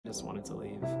just wanted to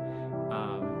leave.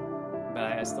 But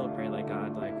I still pray, like,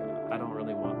 God, like, I don't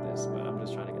really want this, but I'm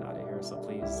just trying to get out of here. So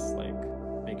please, like,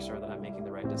 make sure that I'm making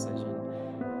the right decision.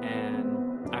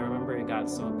 And I remember it got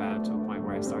so bad to a point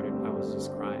where I was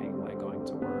just crying, like, going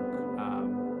to work.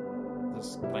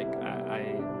 Just like,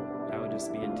 I would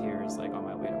just be in tears, like, on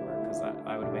my way to work, because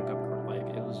I would wake up, like,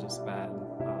 it was just bad.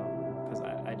 Because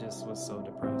I just was so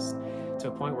depressed to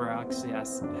a point where I actually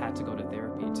had to go to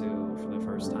therapy too for the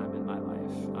first time in my life.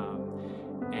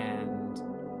 And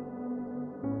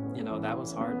you know, that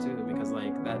was hard too, because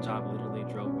like that job literally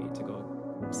drove me to go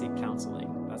seek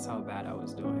counseling. That's how bad I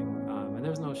was doing. And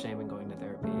there's no shame in going to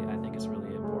therapy. I think it's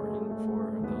really important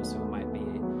for those who might be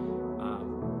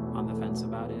on the fence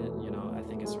about it. You know, I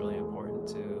think it's really important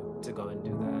to go and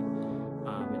do that,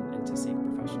 and to seek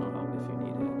professional help if you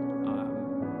need it.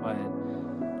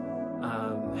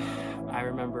 I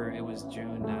remember it was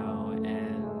June now,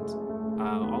 and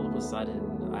all of a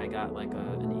sudden I got like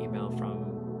an email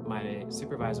from my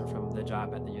supervisor from the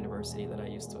job at the university that I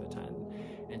used to attend,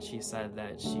 and she said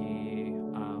that she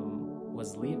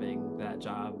was leaving that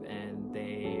job and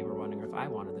they were wondering if I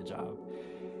wanted the job.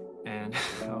 And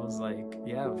I was like,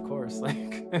 yeah, of course,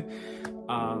 like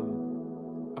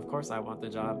of course I want the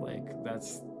job. Like,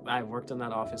 I've worked in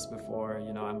that office before,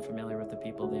 you know, I'm familiar with the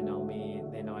people, they know me,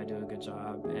 they know I do a good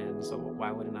job, and so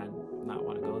why wouldn't I not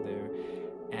want to go there?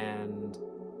 And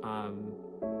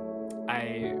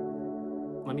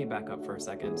let me back up for a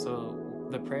second. So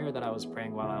the prayer that I was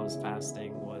praying while I was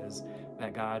fasting was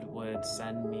that God would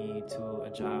send me to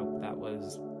a job that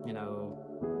was, you know,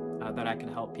 that I could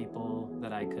help people,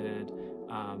 that I could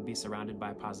be surrounded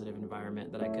by a positive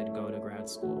environment, that I could go to grad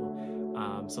school.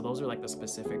 So those are like the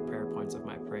specific prayer points of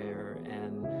my prayer.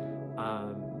 And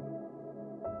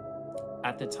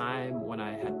at the time when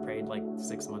I had prayed like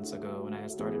 6 months ago, when I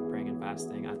had started praying and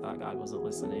fasting, I thought God wasn't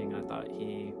listening. I thought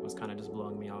he was kind of just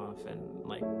blowing me off, and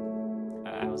like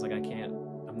I was like,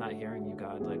 I'm not hearing you,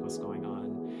 God, like what's going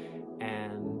on?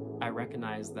 And I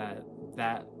recognized that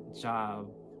that job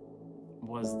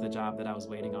was the job that I was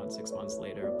waiting on 6 months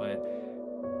later, but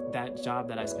that job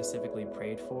that I specifically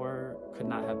prayed for could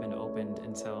not have been opened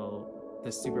until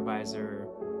the supervisor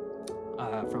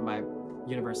from my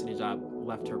university job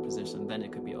left her position. Then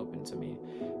it could be open to me.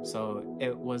 So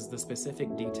it was the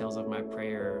specific details of my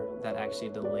prayer that actually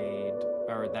delayed,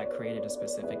 or that created a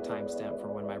specific timestamp for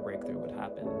when my breakthrough would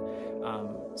happen.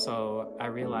 So I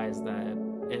realized that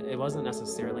it wasn't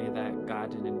necessarily that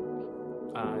God didn't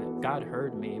God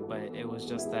heard me, but it was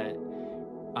just that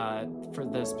for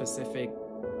the specific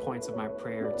points of my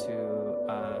prayer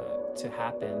to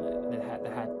happen,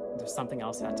 something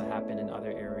else had to happen in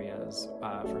other areas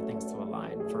for things to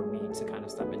align, for me to kind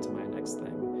of step into my next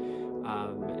thing.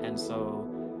 And so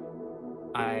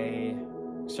I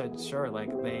said, sure,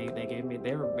 like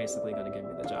they were basically going to give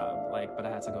me the job, like, but I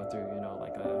had to go through, you know,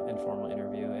 like a informal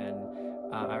interview.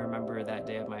 And I remember that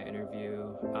day of my interview,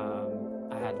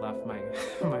 I had left my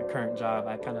my current job.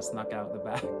 I kind of snuck out the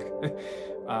back,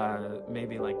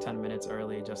 maybe like 10 minutes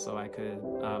early, just so I could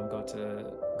go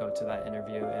to that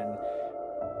interview. And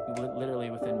literally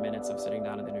within minutes of sitting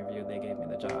down at the interview, they gave me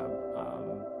the job.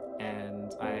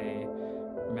 And I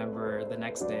remember the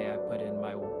next day I put in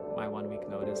my 1 week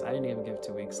notice. I didn't even give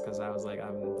 2 weeks, because I was like,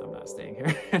 I'm not staying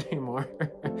here anymore.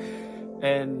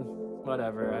 And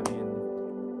whatever. I mean,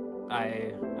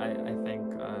 I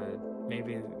think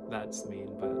maybe that's mean,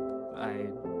 but I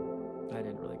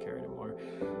didn't really care anymore.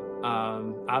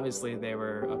 Obviously they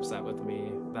were upset with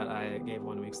me that I gave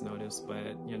 1 week's notice,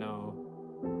 but you know,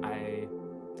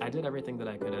 I did everything that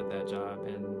I could at that job.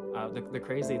 And the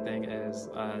crazy thing is,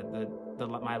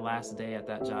 my last day at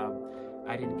that job,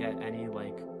 I didn't get any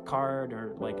like card,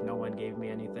 or like no one gave me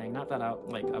anything. Not that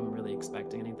I'm really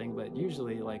expecting anything, but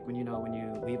usually, like, when you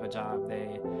leave a job,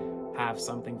 they have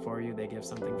something for you, they give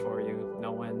something for you.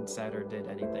 No one said or did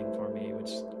anything for me,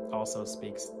 which also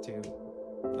speaks to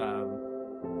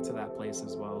that place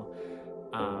as well,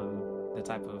 the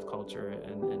type of culture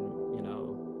and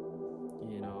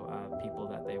people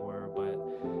that they were. But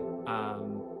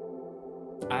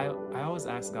I always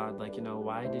ask God, like, you know,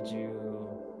 why did you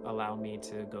allow me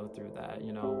to go through that?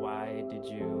 You know, why did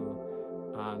you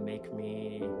make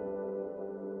me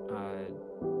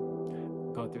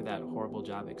go through that horrible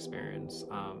job experience?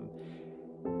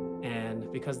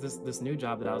 And because this new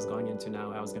job that I was going into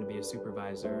now, I was going to be a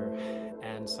supervisor,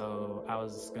 and so I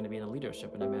was going to be in a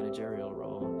leadership and a managerial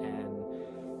role.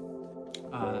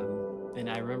 And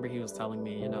I remember he was telling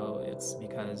me, you know, it's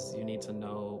because you need to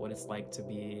know what it's like to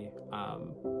be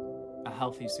a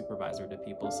healthy supervisor to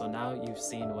people. So now you've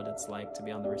seen what it's like to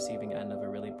be on the receiving end of a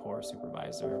really poor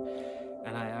supervisor.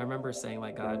 And I remember saying,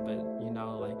 like, God, but you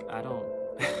know, like, I don't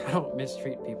I don't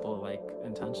mistreat people like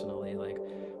intentionally. Like,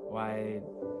 why?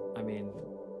 I mean,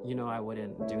 I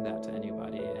wouldn't do that to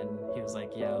anybody. And he was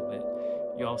like, yeah,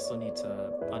 but you also need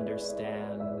to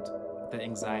understand the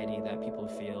anxiety that people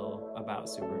feel about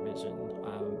supervision,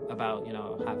 about,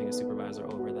 having a supervisor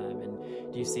over them.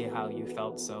 And do you see how you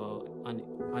felt so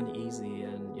uneasy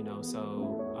and,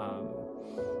 so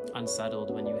unsettled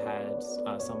when you had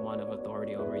someone of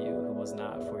authority over you who was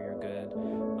not for your good?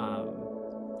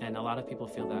 And a lot of people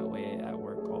feel that way at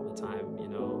work all the time,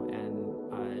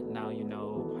 and now you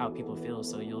know how people feel,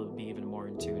 so you'll be even more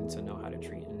in tune to know how to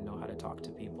treat and know how to talk to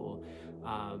people.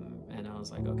 And I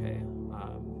was like, okay,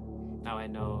 now I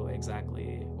know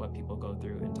exactly what people go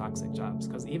through in toxic jobs,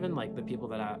 because even like the people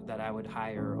that I would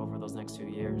hire over those next 2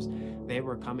 years, they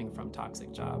were coming from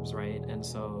toxic jobs, right? And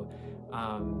so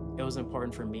it was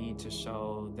important for me to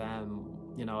show them,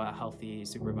 a healthy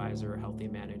supervisor, a healthy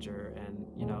manager, and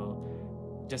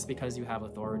just because you have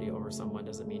authority over someone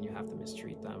doesn't mean you have to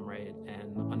mistreat them, right?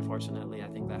 And unfortunately, I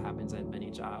think that happens at many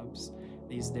jobs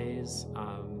these days.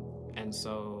 And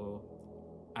so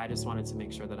I just wanted to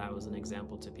make sure that I was an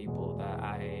example to people, that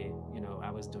I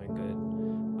was doing good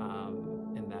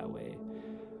in that way.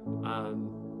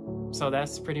 So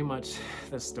that's pretty much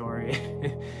the story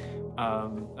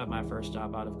of my first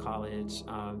job out of college,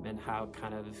 and how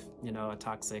kind of, a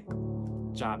toxic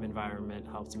job environment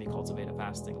helped me cultivate a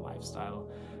fasting lifestyle.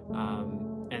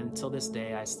 And till this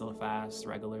day, I still fast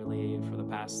regularly for the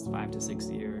past 5 to 6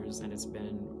 years, and it's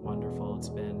been wonderful. It's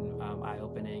been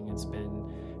eye-opening. It's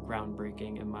been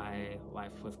groundbreaking in my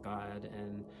life with God,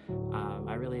 and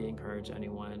I really encourage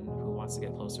anyone who wants to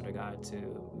get closer to God to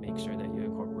make sure that you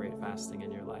incorporate fasting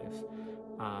in your life.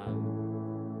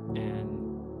 And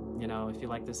if you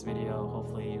like this video,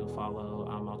 hopefully you'll follow.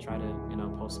 I'll try to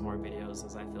post more videos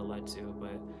as I feel led to,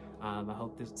 but I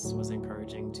hope this was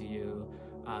encouraging to you.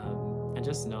 And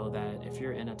just know that if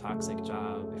you're in a toxic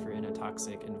job, if you're in a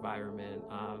toxic environment,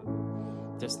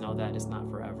 just know that it's not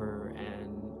forever,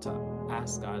 and to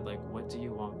ask God, like, what do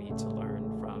you want me to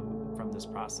learn from this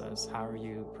process? How are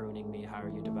you pruning me? How are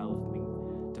you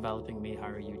developing me? How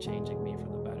are you changing me for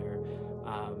the better?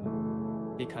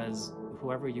 Because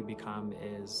whoever you become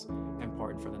is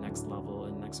important for the next level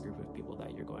and next group of people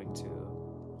that you're going to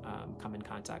come in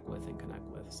contact with and connect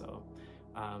with. So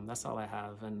that's all I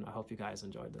have, and I hope you guys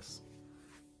enjoyed this.